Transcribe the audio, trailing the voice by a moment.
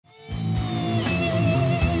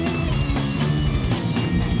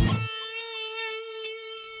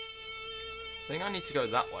think I need to go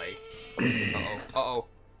that way. Uh-oh.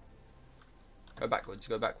 Go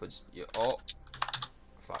backwards. Yeah, oh.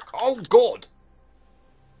 Fuck. Oh, God!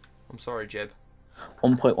 I'm sorry, Jeb.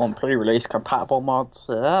 1.1 pre-release compatible mods.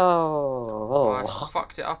 Oh, I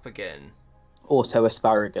fucked it up again. Auto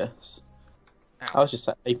asparagus. Ow. I was just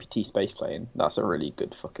saying, APT space plane. That's a really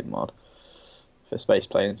good fucking mod for space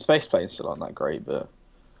plane. Space plane's still not that great, but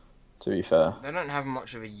to be fair, they don't have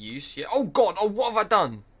much of a use yet. Oh God! Oh, what have I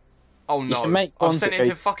done? Oh no! I've sent it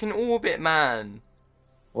to fucking orbit, man.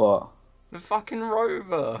 What? The fucking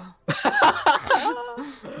rover.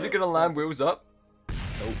 Is it gonna land wheels up?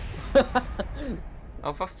 Nope.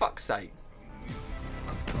 Oh, for fuck's sake!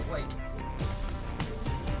 I'm still awake.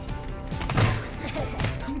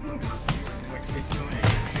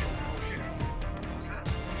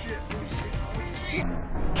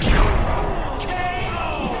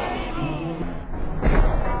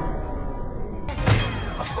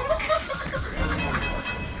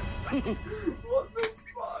 What the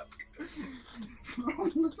fuck?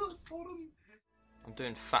 I'm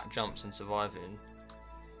doing fat jumps and surviving.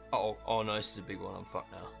 Uh oh, oh no, this is a big one. I'm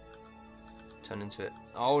fucked now. Turn into it.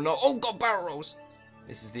 Oh no, oh God, barrel rolls!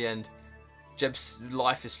 This is the end. Jeb's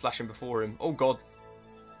life is flashing before him. Oh God.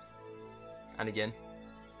 And again.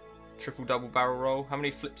 Triple double barrel roll. How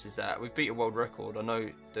many flips is that? We've beat a world record. I know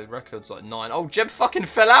the record's like 9. Oh, Jeb fucking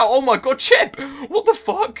fell out. Oh my God, Jeb! What the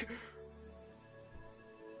fuck?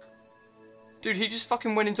 Dude, he just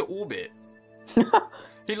fucking went into orbit.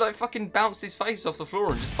 He like fucking bounced his face off the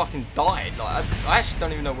floor and just fucking died. Like I actually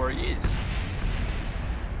don't even know where he is.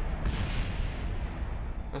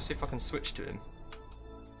 Let's see if I can switch to him.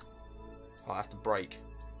 Oh, I have to brake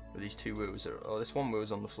with these two wheels. Oh, this one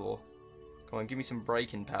wheel's on the floor. Come on, give me some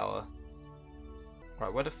braking power.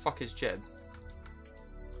 Right, where the fuck is Jeb?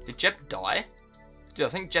 Did Jeb die? Dude, I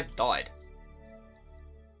think Jeb died.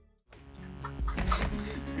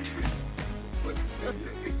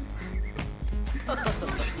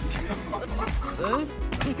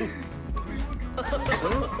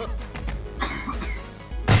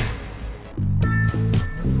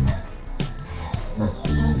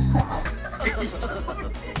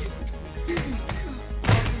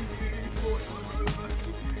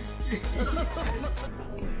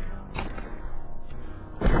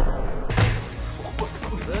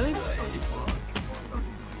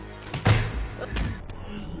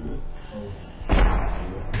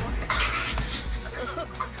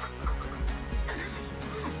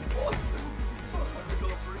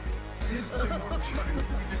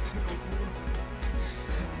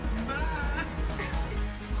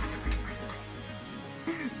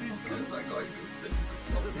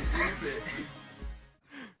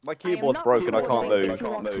 My keyboard's broken, I can't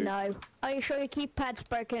move. No. Are you sure your keypad's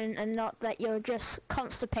broken and not that you're just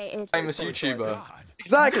constipated? Famous YouTuber.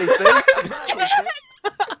 Exactly, see?